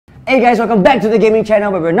Hey guys, welcome back to the gaming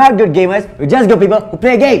channel where we're not good gamers, we're just good people who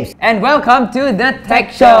play games. And welcome to the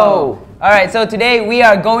Tech Show! Alright, so today we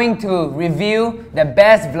are going to review the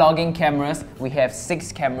best vlogging cameras. We have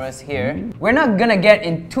 6 cameras here. We're not gonna get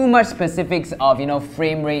in too much specifics of,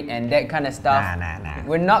 frame rate and that kind of stuff. Nah.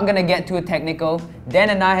 We're not gonna get too technical.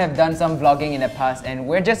 Dan and I have done some vlogging in the past and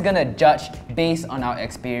we're just gonna judge based on our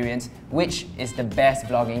experience which is the best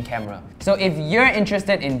vlogging camera. So if you're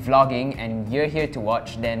interested in vlogging and you're here to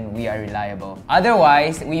watch, then we are reliable.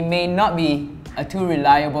 Otherwise, we may not be a too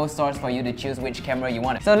reliable source for you to choose which camera you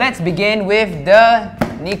want. So let's begin with the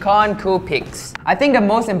Nikon Coolpix. I think the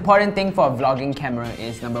most important thing for a vlogging camera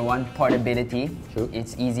is number 1, portability. True.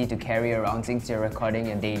 It's easy to carry around since you're recording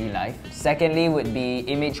your daily life. Secondly would be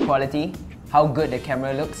image quality, how good the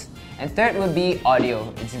camera looks. And third would be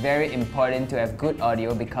audio. It's very important to have good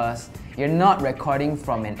audio because you're not recording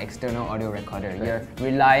from an external audio recorder. You're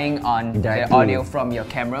relying on the audio from your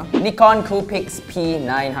camera. Nikon Coolpix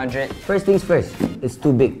P900. First things first, it's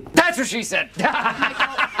too big. That's what she said!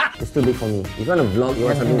 It's too big for me. If you want to vlog, you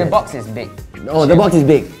want something The box is big. Oh, the box is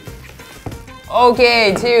big.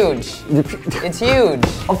 Okay, it's huge. It's huge.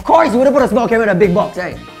 Of course, you wouldn't put a small camera in a big box,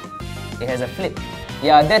 right? It has a flip.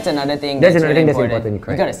 Yeah, that's another thing. That's another really thing that's important,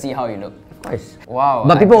 correct. You gotta see how you look. Of course. Wow.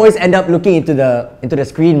 But people always end up looking into the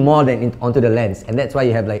screen more than onto the lens, and that's why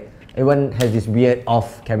you have everyone has this weird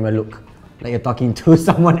off-camera look, like you're talking to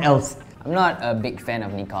someone else. I'm not a big fan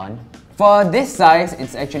of Nikon. For this size,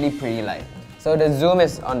 it's actually pretty light. So the zoom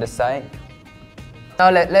is on the side. Now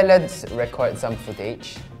let's record some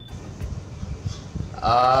footage.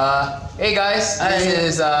 Hey guys,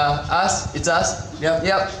 this is us. It's us. Yep.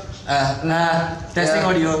 Testing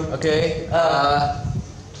audio. Okay.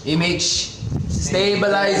 Image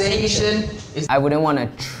stabilization. I wouldn't want to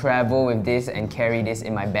travel with this and carry this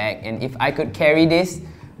in my bag. And if I could carry this,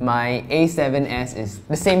 my A7S is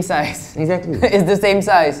the same size. Exactly. It's the same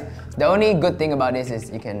size. The only good thing about this is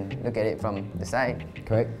you can look at it from the side.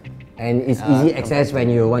 Correct. And it's easy access when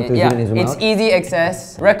you want to zoom in and zoom out. It's easy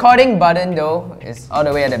access. Recording button though is all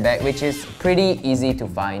the way at the back, which is pretty easy to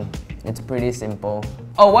find. It's pretty simple.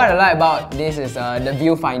 Oh, what I like about this is the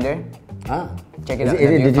viewfinder. Check it out, the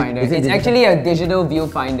viewfinder. It's actually a digital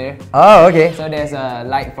viewfinder. Oh, okay. So there's a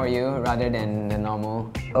light for you rather than the normal.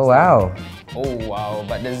 Oh, wow. Oh, wow.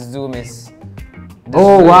 But the zoom is...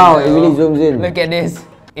 Wow, it really zooms in. Look at this.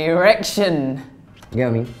 Erection. You get what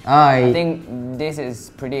I mean? I think this is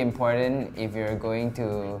pretty important if you're going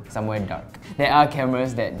to somewhere dark. There are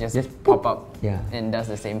cameras that just pop up and does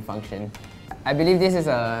the same function. I believe this is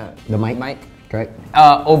the mic. Correct.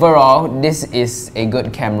 Overall, this is a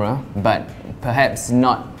good camera, but perhaps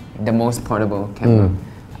not the most portable camera.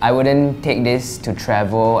 I wouldn't take this to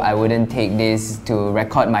travel. I wouldn't take this to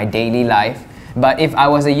record my daily life. But if I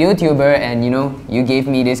was a YouTuber and you gave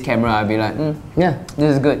me this camera, I'd be like, yeah,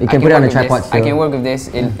 this is good. You can put it on a tripod still. I can work with this.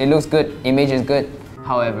 It looks good. Image is good.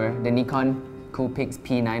 However, the Nikon Coolpix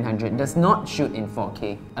P900 does not shoot in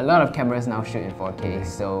 4K. A lot of cameras now shoot in 4K,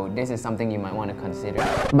 so this is something you might want to consider.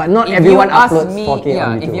 But not everyone uploads 4K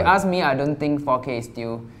on YouTube. If you ask me, I don't think 4K is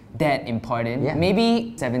still that important.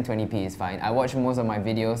 Maybe 720p is fine. I watch most of my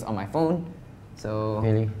videos on my phone, so...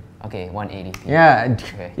 Really? Okay, 180p. Yeah,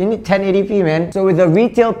 you need 1080p, man. So with a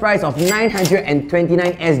retail price of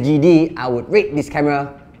 929 SGD, I would rate this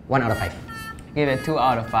camera 1 out of 5. Give it 2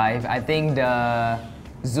 out of 5. I think the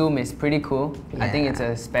zoom is pretty cool. I think it's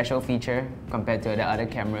a special feature compared to the other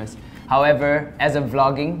cameras. However, as a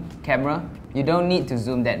vlogging camera, you don't need to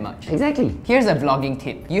zoom that much. Exactly. Here's a vlogging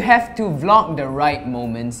tip. You have to vlog the right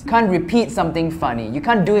moments. You can't repeat something funny. You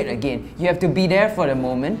can't do it again. You have to be there for the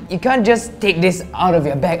moment. You can't just take this out of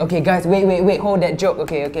your bag. Okay guys, wait, hold that joke.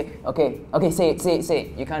 Okay, say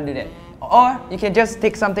it. You can't do that. Or you can just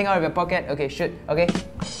take something out of your pocket. Okay, shoot, okay?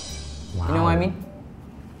 Wow. You know what I mean?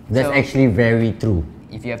 That's actually very true.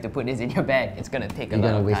 If you have to put this in your bag, it's gonna take a lot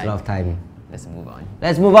of time. You're gonna waste a lot of time. Let's move on.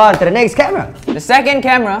 Let's move on to the next camera. The second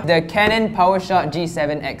camera, the Canon PowerShot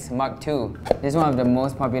G7X Mark II. This is one of the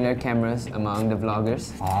most popular cameras among the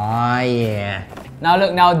vloggers. Oh yeah. Now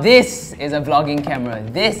look, now this is a vlogging camera.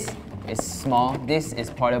 This is small, this is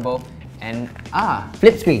portable, and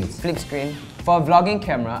flip screens. Flip screen. For a vlogging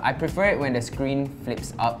camera, I prefer it when the screen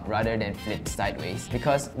flips up rather than flips sideways.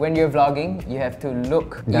 Because when you're vlogging, you have to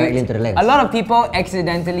look directly into the lens. A lot of people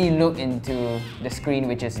accidentally look into the screen,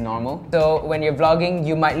 which is normal. So when you're vlogging,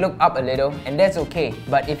 you might look up a little, and that's okay.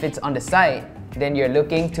 But if it's on the side, then you're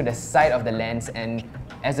looking to the side of the lens, and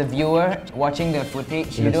as a viewer watching the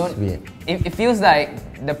footage, it feels like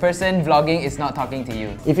the person vlogging is not talking to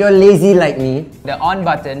you. If you're lazy like me, the on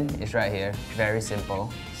button is right here. Very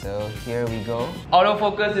simple. So here we go.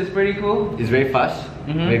 Autofocus is pretty cool. It's very fast.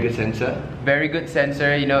 Very good sensor. Very good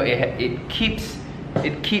sensor. You know, it keeps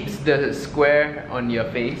the square on your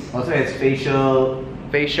face. Also has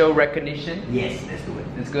facial recognition. Yes, that's the word.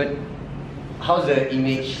 It's good. How's the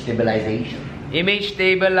image stabilization? Image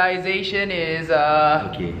stabilization is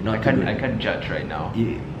okay, not I can't judge right now.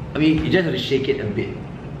 I mean, you just have to shake it a bit.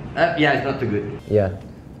 Yeah, it's not too good. Yeah.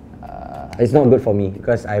 It's not good for me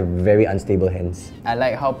because I have very unstable hands. I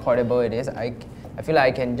like how portable it is. I feel like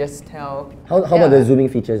I can just tell. How about the zooming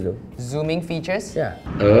features though? Zooming features? Yeah.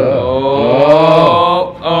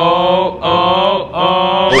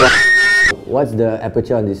 What's the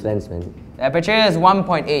aperture on this lens, man? The aperture is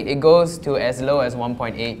 1.8. It goes to as low as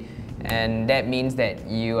 1.8. And that means that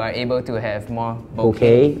you are able to have more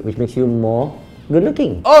bokeh. Which makes you more good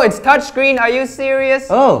looking. Oh, it's touchscreen. Are you serious?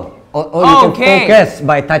 Oh, you can focus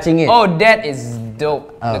by touching it. Oh, that is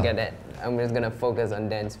dope. Look at that. I'm just gonna focus on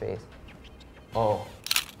Dan's face. Oh,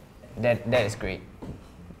 that is great.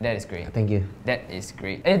 That is great. Thank you. That is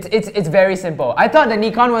great. It's very simple. I thought the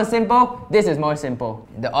Nikon was simple. This is more simple.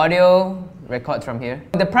 The audio records from here.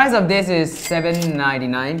 The price of this is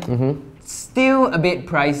 $7.99. Still a bit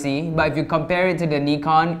pricey, but if you compare it to the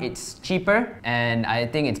Nikon, it's cheaper, and I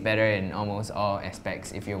think it's better in almost all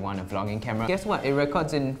aspects if you want a vlogging camera. Guess what? It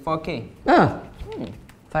records in 4K.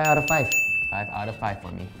 5 out of 5. 5 out of 5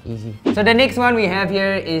 for me. Easy. So the next one we have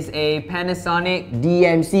here is a Panasonic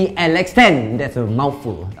DMC LX10. That's a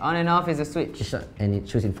mouthful. On and off is a switch. And it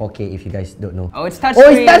shows in 4K if you guys don't know. Oh, it's touchscreen.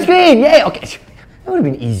 Oh, it's touchscreen! Yay! Okay. That would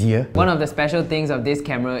have been easier. One of the special things of this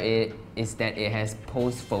camera is that it has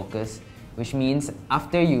post focus, which means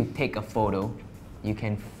after you take a photo, you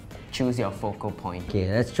can choose your focal point. Okay,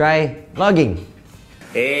 let's try vlogging.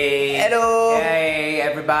 Hey! Hello! Hey,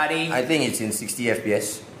 everybody! I think it's in 60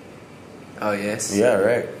 FPS. Oh, yes? Yeah,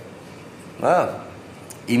 right. Wow.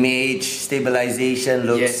 Image stabilization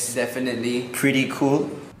looks... Yes, definitely. Pretty cool.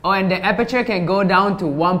 Oh, and the aperture can go down to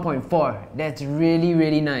 1.4. That's really,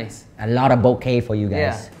 really nice. A lot of bokeh for you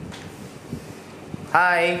guys.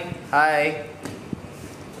 Yeah. Hi.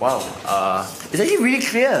 Wow. It's actually really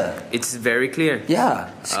clear. It's very clear. Yeah,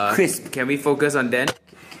 it's crisp. Can we focus on Dan?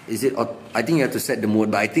 Is it? I think you have to set the mode,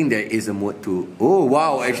 but I think there is a mode too. Oh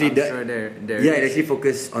wow! Actually, sure there yeah, it actually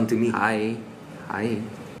focused onto me. Hi.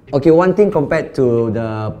 Okay, one thing compared to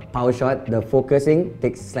the power shot, the focusing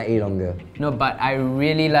takes slightly longer. No, but I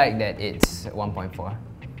really like that it's 1.4.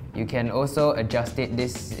 You can also adjust it.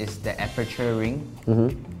 This is the aperture ring.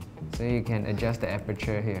 So you can adjust the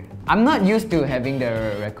aperture here. I'm not used to having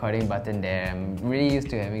the recording button there. I'm really used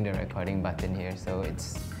to having the recording button here. So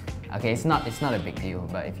it's okay. It's not a big deal.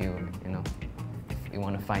 But if you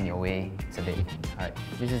want to find your way, it's a bit hard.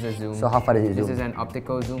 This is a zoom. So how far does it zoom? This is an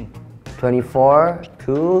optical zoom. 24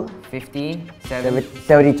 to 50,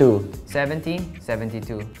 72. 70,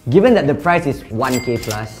 72. Given that the price is 1K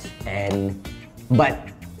plus, but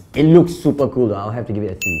it looks super cool though, I'll have to give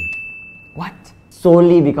it a 3. What?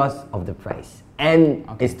 Solely because of the price. And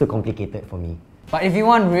it's too complicated for me. But if you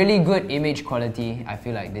want really good image quality, I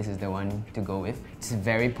feel like this is the one to go with. It's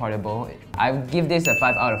very portable. I would give this a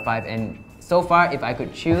 5 out of 5, and so far, if I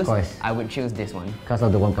could choose, I would choose this one. Because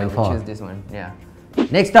of the 1.4. I would choose this one, yeah.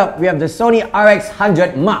 Next up, we have the Sony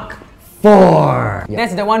RX100 Mark IV. Yep.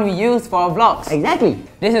 That's the one we use for our vlogs. Exactly.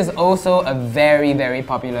 This is also a very, very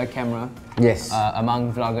popular camera. Yes.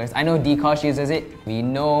 Among vloggers. I know Dkosh uses it. We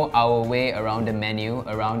know our way around the menu,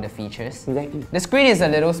 around the features. Exactly. The screen is a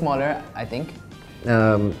little smaller, I think.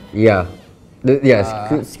 Yeah.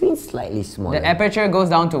 Screen's slightly smaller. The aperture goes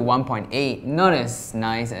down to 1.8. Not as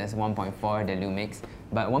nice as 1.4, the Lumix.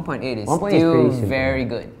 But 1.8 is still very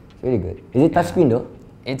good. Really good. Is it touchscreen though?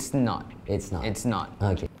 It's not. It's not. It's not.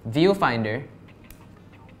 Okay. Viewfinder.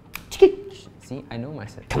 See, I know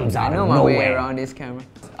myself. I know my way around this camera.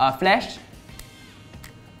 Flash.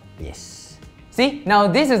 Yes. See, now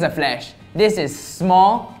this is a flash. This is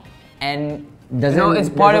small and it's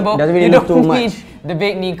portable. Doesn't really you look don't too need much. the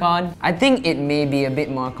big Nikon. I think it may be a bit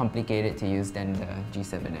more complicated to use than the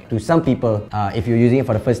G7X. To some people, if you're using it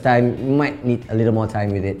for the first time, you might need a little more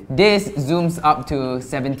time with it. This zooms up to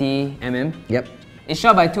 70 mm. Yep. It's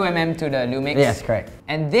shot by 2 mm to the Lumix. Yes, correct.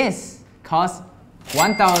 And this costs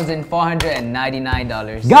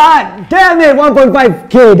 $1,499. God damn it!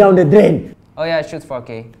 1.5K down the drain. Oh yeah, it shoots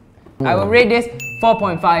 4K. I will rate this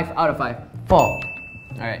 4.5 out of 5. 4.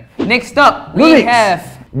 Alright. Next up, we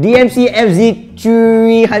have DMC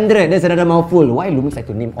FZ300. That's another mouthful. Why Lumix like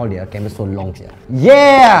to name all their cameras so long?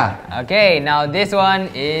 Yeah! Okay, now this one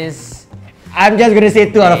is... I'm just gonna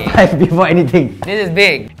say 2 out of 5 before anything. This is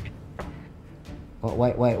big.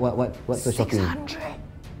 What's so shocking?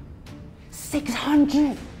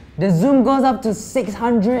 600! The zoom goes up to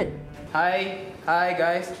 600. Hi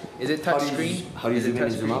guys. Is it touch screen? How do you zoom in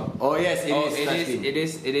and zoom out? Oh yes,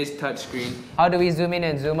 It is touch screen. How do we zoom in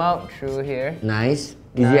and zoom out? Through here. Nice.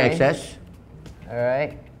 Easy access.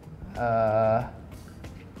 Alright.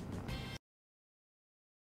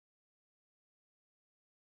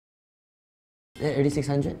 Already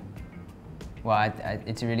 600. Wow,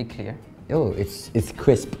 it's really clear. Oh, it's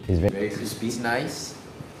crisp. It's Very crispy. It's nice.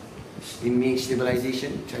 Image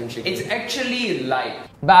stabilization. Try and check It's actually light.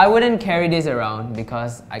 But I wouldn't carry this around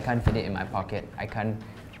because I can't fit it in my pocket. I can't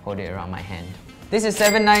hold it around my hand. This is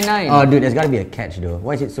 $799. Oh dude, there's gotta be a catch though.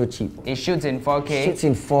 Why is it so cheap? It shoots in 4K. Shoots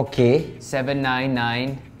in 4K.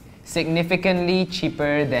 $799. Significantly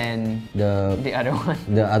cheaper than the other one.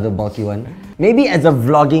 The other bulky one. Maybe as a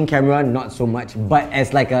vlogging camera, not so much. But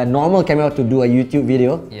as like a normal camera to do a YouTube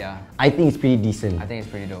video, yeah, I think it's pretty decent. I think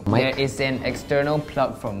it's pretty dope. Mic? There is an external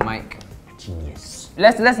plug for mic. Genius.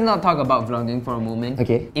 Let's not talk about vlogging for a moment.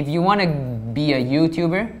 Okay. If you want to be a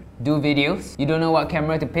YouTuber, do videos, you don't know what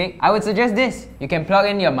camera to pick, I would suggest this. You can plug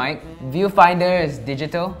in your mic. Viewfinder is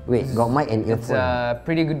digital. Wait, got mic and earphone. It's a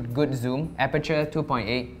pretty good zoom. Aperture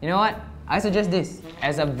 2.8. You know what? I suggest this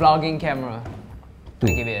as a vlogging camera. 2.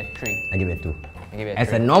 I give it a 3. I give it a 2. I give it a As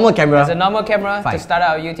 3. a normal camera. As a normal camera 5. to start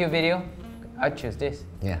out a YouTube video, I'd choose this.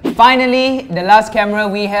 Yeah. Finally, the last camera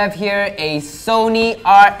we have here, a Sony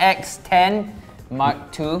RX10 Mark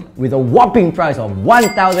II. With a whopping price of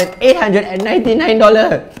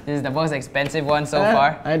 $1,899. This is the most expensive one so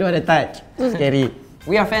far. I don't want to touch. Too scary.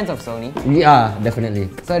 We are fans of Sony. We are, definitely.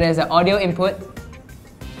 So there's an audio input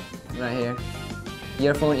right here.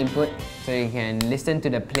 Earphone input. So you can listen to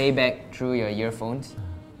the playback through your earphones.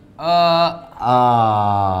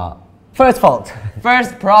 First fault.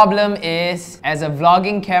 First problem is, as a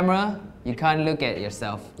vlogging camera, you can't look at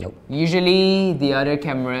yourself. Nope. Usually, the other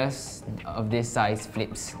cameras of this size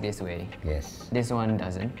flips this way. Yes. This one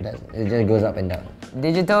doesn't. It just goes up and down.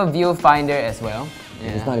 Digital viewfinder as well.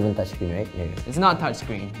 Yeah. It's not even touchscreen, right? Yeah. It's not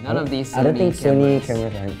touchscreen. None of these Sony I don't think Sony cameras.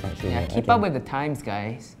 cameras aren't touchscreen. Yeah, right? keep up with the times,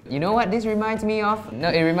 guys. You know what this reminds me of? No,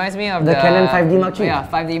 it reminds me of the Canon 5D Mark III. Yeah,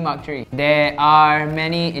 5D Mark III. There are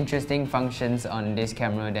many interesting functions on this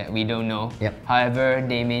camera that we don't know. Yep. However,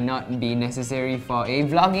 they may not be necessary for a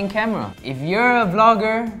vlogging camera. If you're a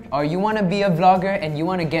vlogger or you want to be a vlogger and you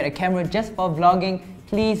want to get a camera just for vlogging,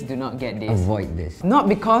 please do not get this. Avoid this. Not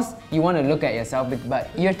because you want to look at yourself, but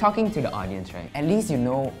you're talking to the audience, right? At least you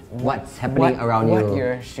know what's happening around you. What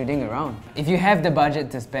you're shooting around. If you have the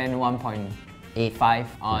budget to spend 1.85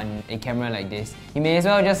 on a camera like this, you may as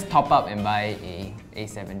well just top up and buy a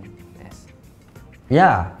A7S.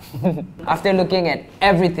 Yeah. After looking at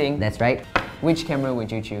everything, That's right. which camera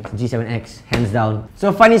would you choose? G7X, hands down.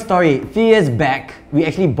 So funny story, a few years back, we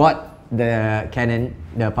actually bought the Canon,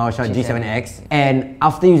 the PowerShot G7X, and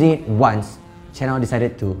after using it once, Channel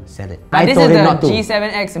decided to sell it. I this told is him the not to.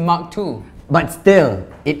 G7X Mark II. But still,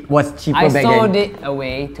 it was cheaper I back sold then. it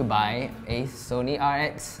away to buy a Sony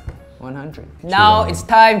RX 100. Now it's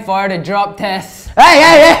time for the drop test.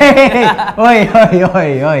 Hey!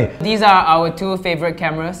 Oi! These are our 2 favorite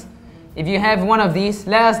cameras. If you have one of these,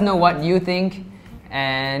 let us know what you think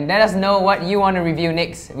and let us know what you want to review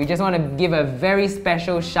next. We just want to give a very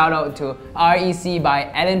special shout out to REC by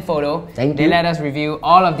Ellen Photo. Thank They you. let us review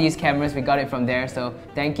all of these cameras. We got it from there, so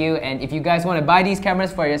thank you. And if you guys want to buy these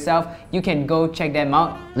cameras for yourself, you can go check them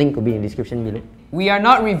out. Link will be in the description below. We are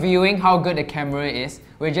not reviewing how good the camera is.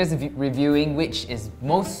 We're just reviewing which is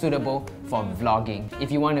most suitable for vlogging.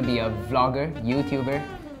 If you want to be a vlogger, YouTuber,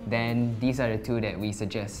 then these are the 2 that we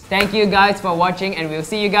suggest. Thank you guys for watching and we'll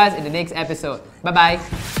see you guys in the next episode. Bye bye!